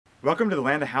Welcome to the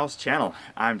Land of House channel.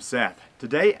 I'm Seth.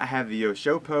 Today I have the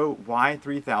Yoshopo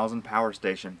Y3000 power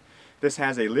station. This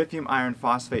has a lithium iron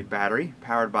phosphate battery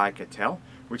powered by Micaville,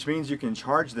 which means you can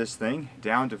charge this thing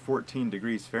down to 14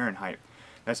 degrees Fahrenheit.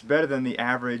 That's better than the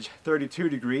average 32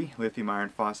 degree lithium iron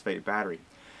phosphate battery.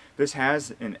 This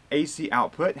has an AC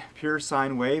output, pure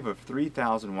sine wave of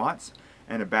 3000 watts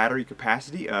and a battery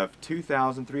capacity of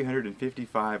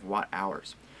 2,355 watt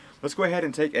hours. Let's go ahead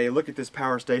and take a look at this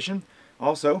power station.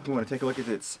 Also, we want to take a look at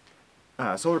its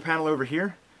solar panel over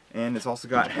here, and it's also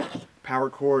got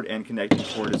power cord and connecting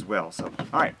cord as well. So,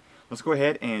 alright, let's go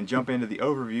ahead and jump into the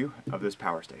overview of this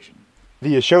power station.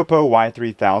 The Yoshopo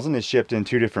Y3000 is shipped in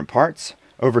two different parts.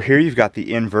 Over here you've got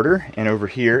the inverter, and over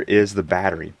here is the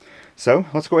battery. So,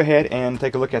 let's go ahead and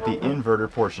take a look at the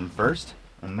inverter portion first,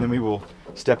 and then we will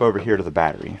step over here to the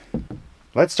battery.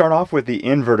 Let's start off with the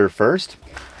inverter first.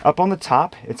 Up on the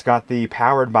top, it's got the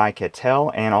powered by Micaville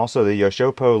and also the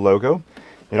Yoshopo logo.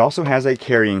 It also has a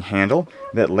carrying handle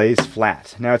that lays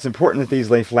flat. Now it's important that these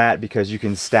lay flat because you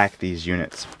can stack these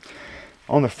units.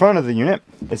 On the front of the unit,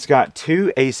 it's got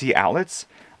two AC outlets,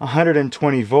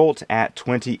 120 volt at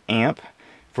 20 amp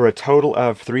for a total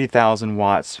of 3000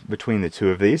 watts between the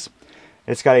two of these.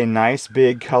 It's got a nice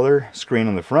big color screen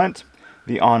on the front,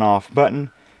 the on-off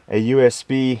button, a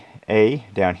USB-A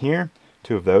down here,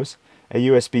 two of those, a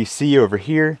USB-C over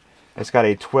here. It's got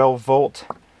a 12 volt,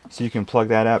 so you can plug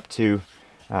that up to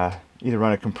either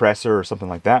run a compressor or something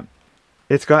like that.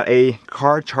 It's got a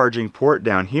car charging port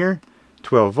down here,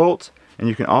 12 volts, and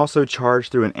you can also charge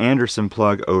through an Anderson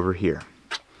plug over here.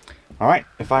 Alright,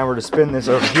 if I were to spin this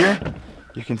over here,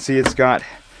 you can see it's got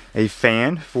a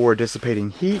fan for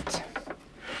dissipating heat.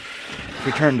 If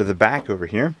we turn to the back over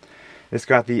here, it's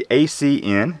got the AC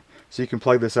in, so you can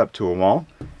plug this up to a wall.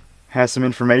 Has some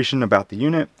information about the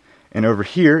unit, and over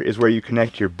here is where you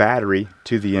connect your battery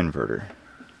to the inverter.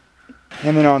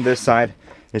 And then on this side,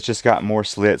 it's just got more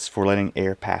slits for letting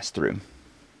air pass through.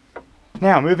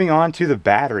 Now moving on to the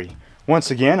battery.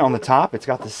 Once again, on the top, it's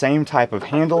got the same type of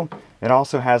handle. It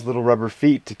also has little rubber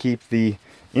feet to keep the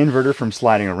inverter from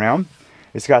sliding around.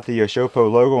 It's got the Yoshopo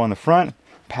logo on the front,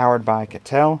 powered by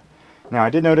Micaville. Now I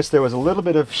did notice there was a little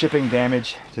bit of shipping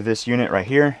damage to this unit right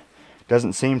here.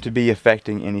 Doesn't seem to be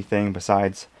affecting anything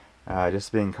besides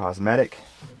just being cosmetic.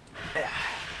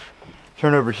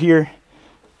 Turn over here.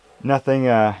 Nothing,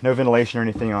 no ventilation or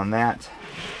anything on that.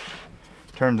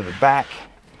 Turn to the back.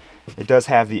 It does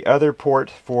have the other port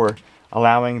for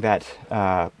allowing that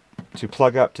to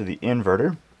plug up to the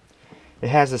inverter. It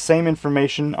has the same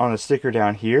information on the sticker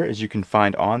down here as you can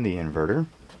find on the inverter.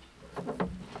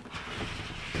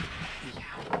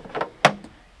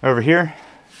 Over here,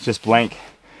 it's just blank.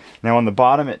 Now on the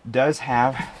bottom it does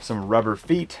have some rubber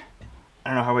feet. I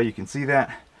don't know how well you can see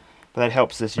that, but that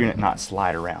helps this unit not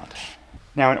slide around.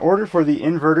 Now in order for the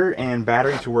inverter and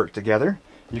battery to work together,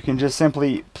 you can just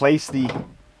simply place the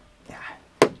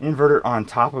inverter on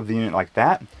top of the unit like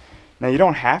that. Now you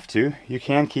don't have to. You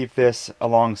can keep this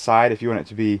alongside if you want it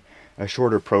to be a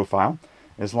shorter profile,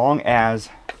 as long as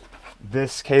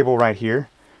this cable right here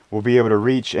will be able to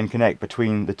reach and connect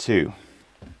between the two.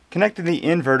 Connecting the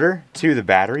inverter to the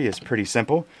battery is pretty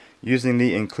simple using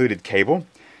the included cable.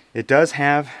 It does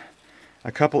have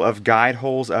a couple of guide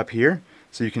holes up here,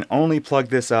 so you can only plug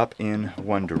this up in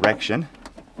one direction,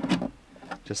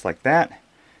 just like that.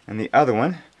 And the other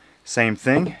one, same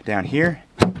thing down here.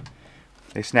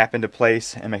 They snap into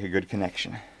place and make a good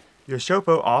connection.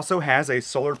 Yoshopo also has a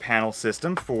solar panel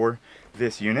system for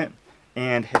this unit,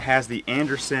 and it has the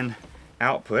Anderson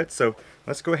output. So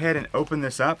let's go ahead and open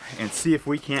this up and see if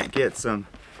we can't get some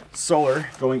solar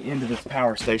going into this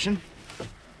power station.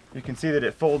 You can see that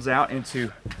it folds out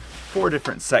into 4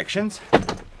 different sections.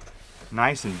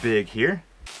 Nice and big here.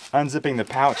 Unzipping the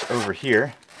pouch over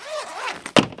here,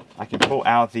 I can pull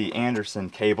out the Anderson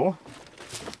cable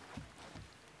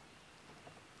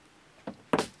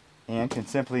and can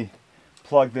simply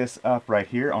plug this up right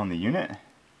here on the unit,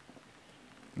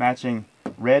 matching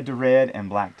red to red and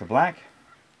black to black.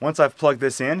 Once I've plugged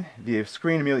this in, the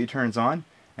screen immediately turns on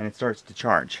and it starts to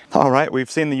charge. Alright,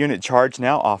 we've seen the unit charge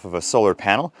now off of a solar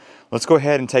panel. Let's go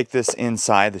ahead and take this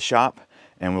inside the shop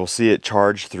and we'll see it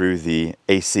charge through the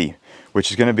AC,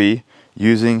 which is going to be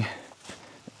using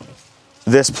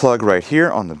this plug right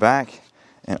here on the back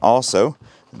and also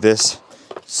this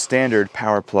standard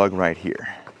power plug right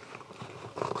here.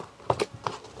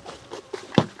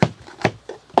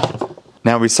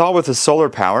 Now we saw with the solar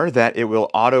power that it will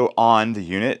auto on the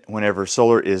unit whenever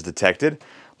solar is detected.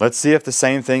 Let's see if the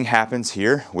same thing happens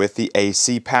here with the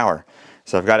AC power.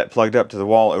 So I've got it plugged up to the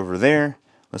wall over there.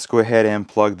 Let's go ahead and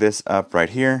plug this up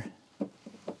right here.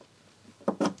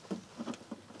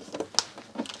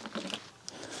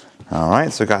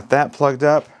 Alright, so got that plugged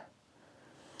up.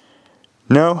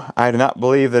 No, I do not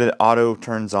believe that it auto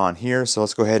turns on here, so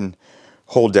let's go ahead and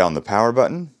hold down the power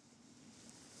button.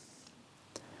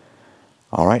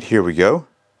 Alright, here we go.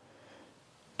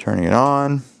 Turning it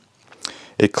on.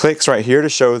 It clicks right here to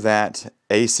show that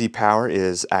AC power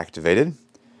is activated.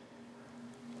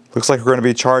 Looks like we're going to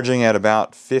be charging at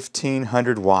about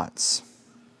 1500 watts.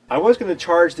 I was going to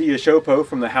charge the Yoshopo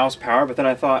from the house power, but then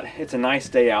I thought it's a nice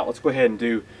day out. Let's go ahead and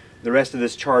do the rest of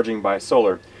this charging by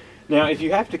solar. Now, if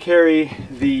you have to carry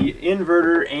the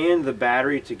inverter and the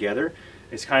battery together,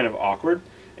 it's kind of awkward.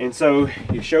 And so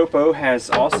Yoshopo has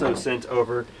also sent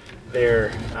over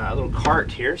their little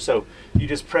cart here. So you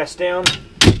just press down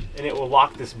and it will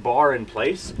lock this bar in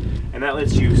place, and that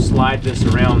lets you slide this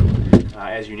around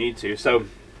as you need to. So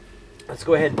let's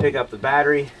go ahead and pick up the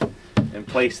battery and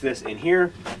place this in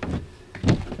here.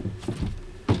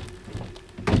 There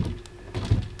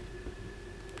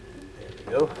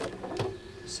we go.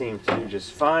 Seems to do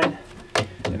just fine.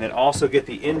 And then also get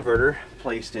the inverter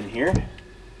placed in here.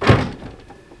 There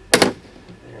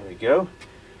we go.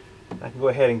 I can go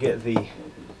ahead and get the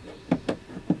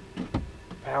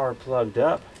power plugged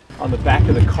up. On the back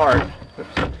of the cart,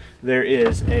 there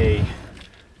is a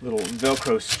little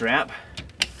Velcro strap,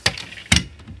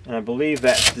 and I believe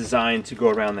that's designed to go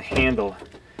around the handle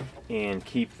and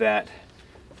keep that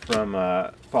from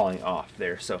falling off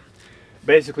there. So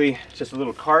basically just a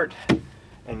little cart,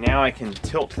 and now I can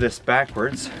tilt this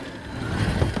backwards,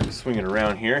 swing it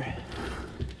around here.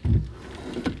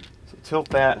 So tilt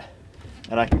that,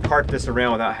 and I can cart this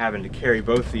around without having to carry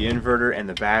both the inverter and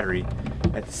the battery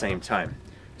at the same time.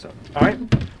 So, all right,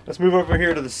 let's move over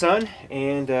here to the sun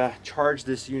and charge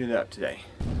this unit up today.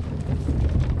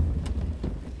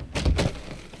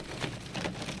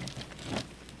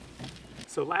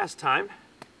 So last time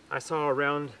I saw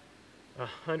around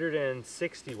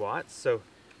 160 watts, so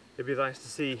it'd be nice to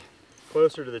see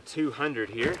closer to the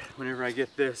 200 here whenever I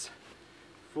get this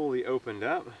fully opened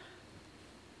up.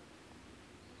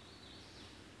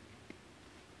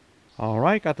 All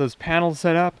right, got those panels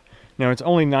set up. Now it's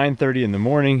only 9:30 in the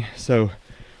morning, so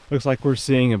looks like we're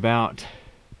seeing about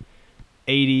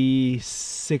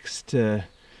 86 to,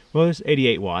 well, there's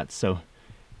 88 watts. So,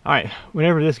 all right,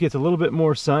 whenever this gets a little bit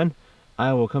more sun,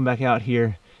 I will come back out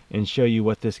here and show you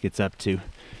what this gets up to.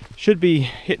 Should be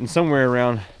hitting somewhere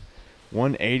around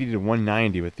 180 to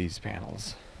 190 with these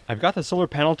panels. I've got the solar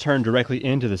panel turned directly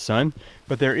into the sun,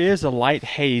 but there is a light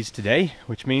haze today,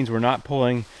 which means we're not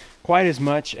pulling quite as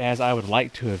much as I would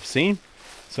like to have seen.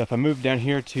 So if I move down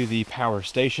here to the power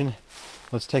station,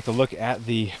 let's take a look at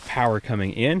the power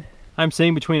coming in. I'm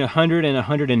seeing between 100 and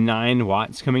 109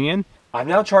 watts coming in. I've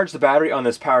now charged the battery on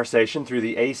this power station through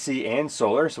the AC and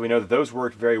solar, so we know that those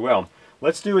work very well.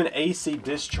 Let's do an AC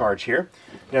discharge here.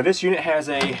 Now this unit has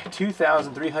a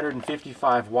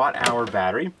 2,355 watt-hour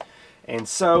battery, and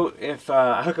so if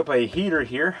I hook up a heater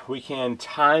here, we can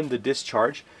time the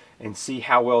discharge and see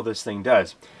how well this thing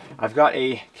does. I've got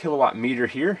a kilowatt meter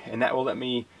here, and that will let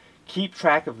me keep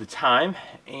track of the time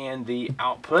and the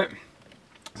output.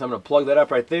 So I'm going to plug that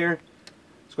up right there.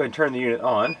 Let's go ahead and turn the unit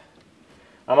on.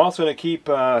 I'm also going to keep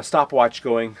a stopwatch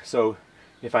going, so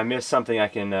if I miss something I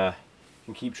can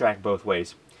keep track both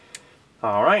ways.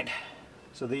 Alright,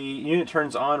 so the unit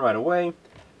turns on right away.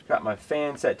 Got my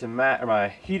fan set to max, or my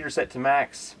heater set to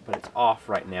max, but it's off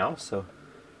right now, so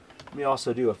let me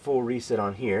also do a full reset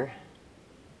on here.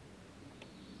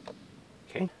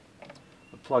 Okay,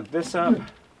 I'll plug this up.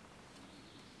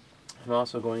 I'm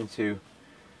also going to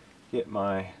get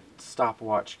my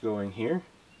stopwatch going here.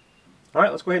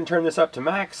 Alright, let's go ahead and turn this up to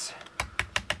max.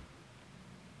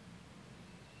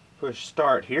 Push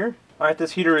start here. Alright,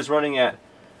 this heater is running at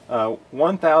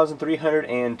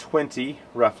 1,320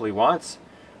 roughly watts.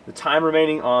 The time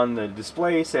remaining on the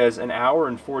display says 1 hour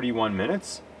and 41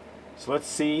 minutes. So let's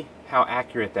see how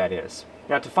accurate that is.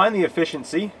 Now to find the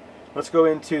efficiency, let's go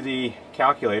into the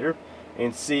calculator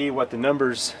and see what the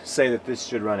numbers say that this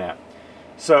should run at.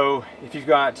 So if you've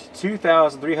got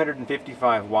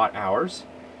 2,355 watt hours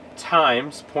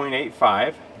times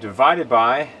 0.85 divided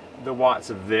by the watts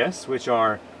of this, which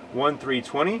are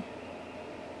 1,320,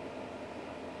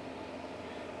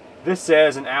 this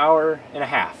says 1 hour and a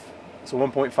half, so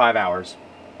 1.5 hours.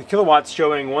 The kilowatts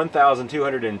showing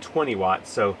 1,220 watts,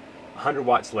 so 100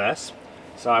 watts less.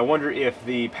 So I wonder if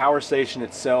the power station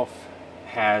itself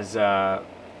has about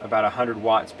 100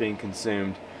 watts being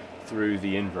consumed through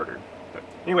the inverter. But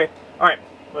anyway, alright,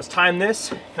 let's time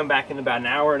this, come back in about 1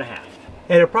 hour and a half.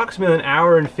 At approximately 1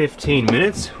 hour and 15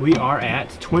 minutes, we are at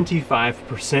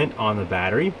 25% on the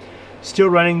battery. Still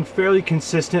running fairly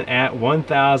consistent at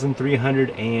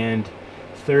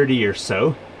 1,330 or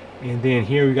so. And then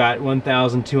here we got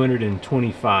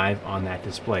 1,225 on that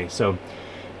display. So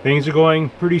things are going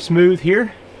pretty smooth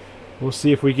here. We'll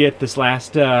see if we get this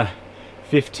last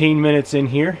 15 minutes in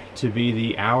here to be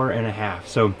the hour and a half.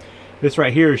 So this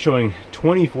right here is showing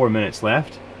 24 minutes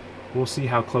left. We'll see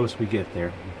how close we get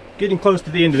there. Getting close to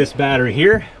the end of this battery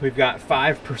here. We've got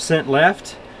 5%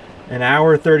 left. An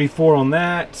hour 34 on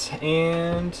that,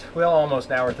 and well, almost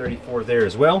an hour 34 there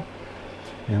as well.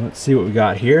 And let's see what we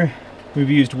got here. We've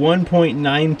used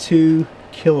 1.92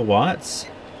 kilowatts.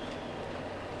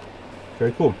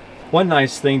 Very cool. One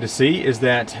nice thing to see is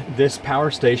that this power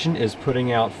station is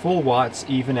putting out full watts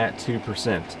even at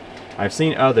 2%. I've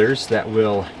seen others that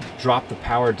will drop the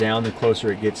power down the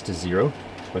closer it gets to zero,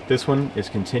 but this one is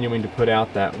continuing to put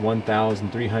out that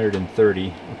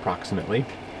 1,330 approximately.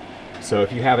 So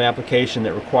if you have an application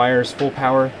that requires full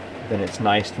power, then it's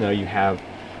nice to know you have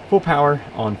full power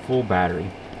on full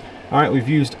battery. All right, we've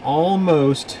used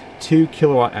almost 2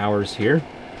 kilowatt hours here,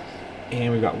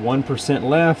 and we've got 1%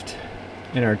 left,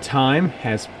 and our time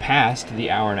has passed the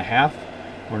hour and a half.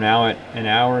 We're now at an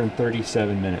hour and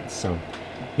 37 minutes. So,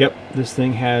 yep, this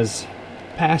thing has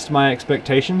passed my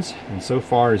expectations, and so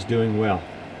far is doing well.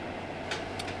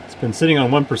 It's been sitting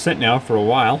on 1% now for a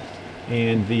while,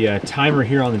 and the timer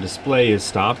here on the display is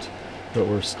stopped, but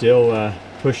we're still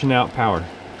pushing out power.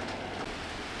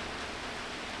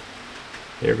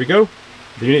 There we go.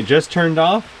 The unit just turned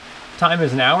off. Time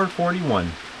is an hour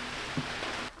 41.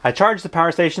 I charged the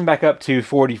power station back up to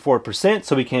 44%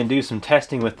 so we can do some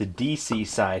testing with the DC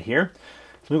side here.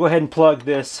 So we go ahead and plug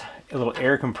this little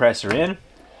air compressor in.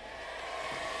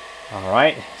 All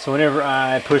right, so whenever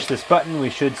I push this button,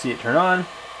 we should see it turn on.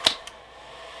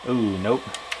 Ooh, nope.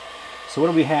 So what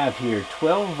do we have here?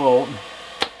 12 volt.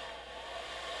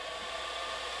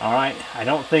 All right, I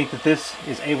don't think that this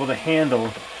is able to handle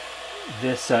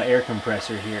this air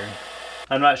compressor here.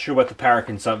 I'm not sure what the power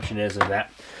consumption is of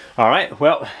that. All right,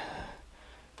 well,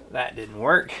 that didn't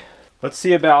work. Let's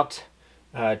see about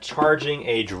charging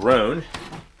a drone.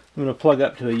 I'm gonna plug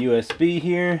up to a USB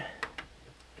here.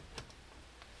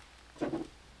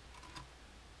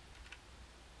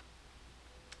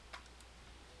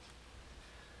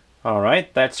 All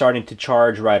right, that's starting to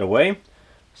charge right away,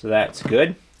 so that's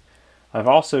good. I've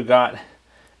also got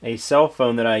a cell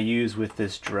phone that I use with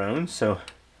this drone, so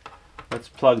let's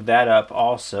plug that up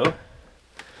also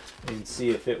and see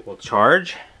if it will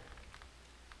charge.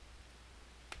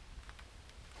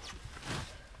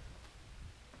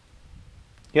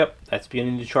 Yep, that's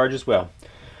beginning to charge as well.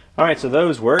 All right, so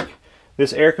those work.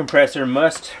 This air compressor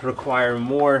must require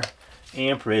more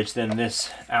amperage than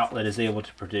this outlet is able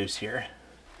to produce here.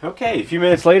 Okay, a few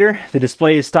minutes later, the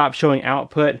display has stopped showing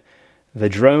output. The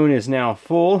drone is now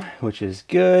full, which is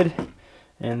good.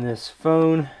 And this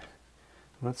phone,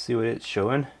 let's see what it's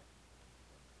showing.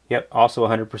 Yep, also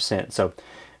 100%. So,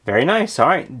 very nice. All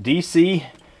right, DC,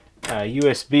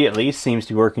 USB at least seems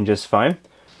to be working just fine.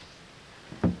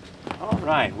 All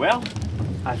right, well,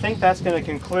 I think that's going to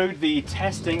conclude the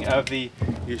testing of the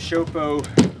Yoshopo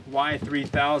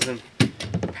Y3000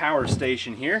 power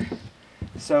station here.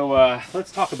 So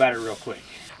let's talk about it real quick.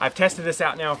 I've tested this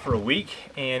out now for a week,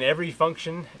 and every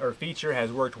function or feature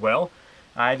has worked well.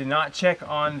 I did not check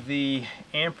on the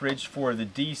amperage for the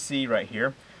DC right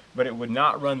here, but it would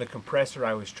not run the compressor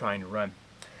I was trying to run.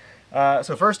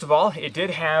 So first of all, it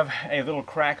did have a little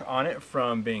crack on it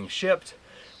from being shipped,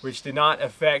 which did not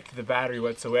affect the battery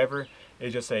whatsoever.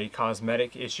 It's just a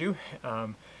cosmetic issue.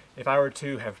 If I were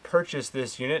to have purchased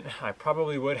this unit, I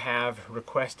probably would have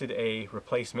requested a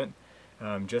replacement.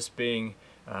 Just being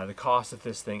the cost that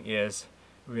this thing is,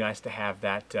 it would be nice to have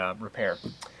that repair.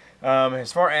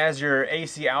 As far as your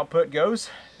AC output goes,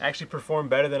 it actually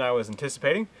performed better than I was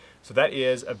anticipating, so that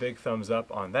is a big thumbs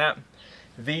up on that.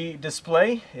 The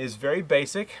display is very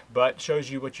basic, but shows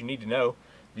you what you need to know.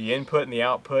 The input and the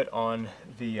output on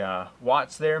the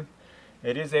watts there.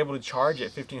 It is able to charge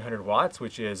at 1500 watts,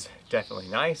 which is definitely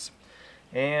nice.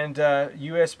 And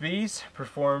USBs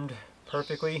performed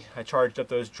perfectly. I charged up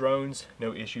those drones,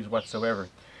 no issues whatsoever.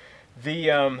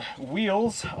 The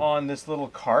wheels on this little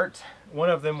cart, one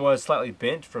of them was slightly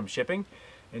bent from shipping,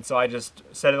 and so I just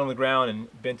set it on the ground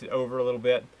and bent it over a little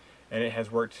bit, and it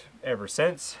has worked ever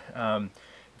since.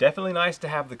 Definitely nice to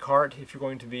have the cart if you're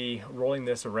going to be rolling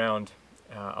this around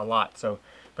a lot. So,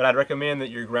 but I'd recommend that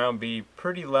your ground be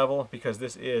pretty level because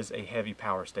this is a heavy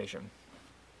power station.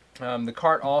 The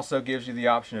cart also gives you the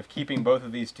option of keeping both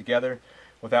of these together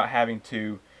without having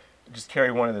to just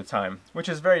carry one at a time, which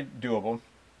is very doable.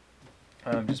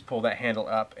 Just pull that handle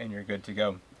up and you're good to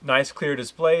go. Nice clear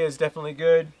display is definitely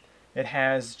good. It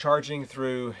has charging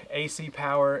through AC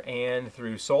power and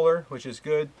through solar, which is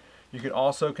good. You can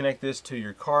also connect this to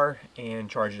your car and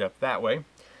charge it up that way.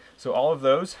 So all of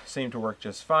those seem to work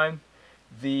just fine.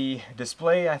 The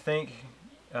display, I think,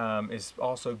 is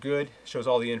also good, shows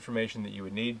all the information that you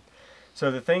would need.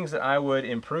 So the things that I would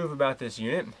improve about this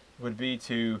unit would be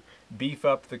to beef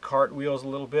up the cart wheels a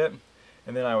little bit,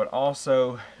 and then I would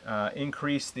also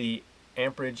increase the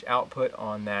amperage output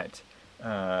on that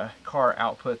car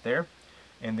output there,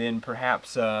 and then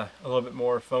perhaps a little bit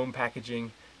more foam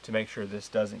packaging to make sure this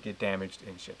doesn't get damaged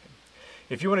in shipping.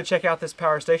 If you want to check out this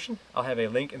power station, I'll have a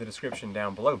link in the description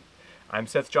down below. I'm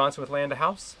Seth Johnson with Land to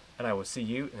House, and I will see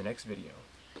you in the next video.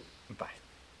 Bye.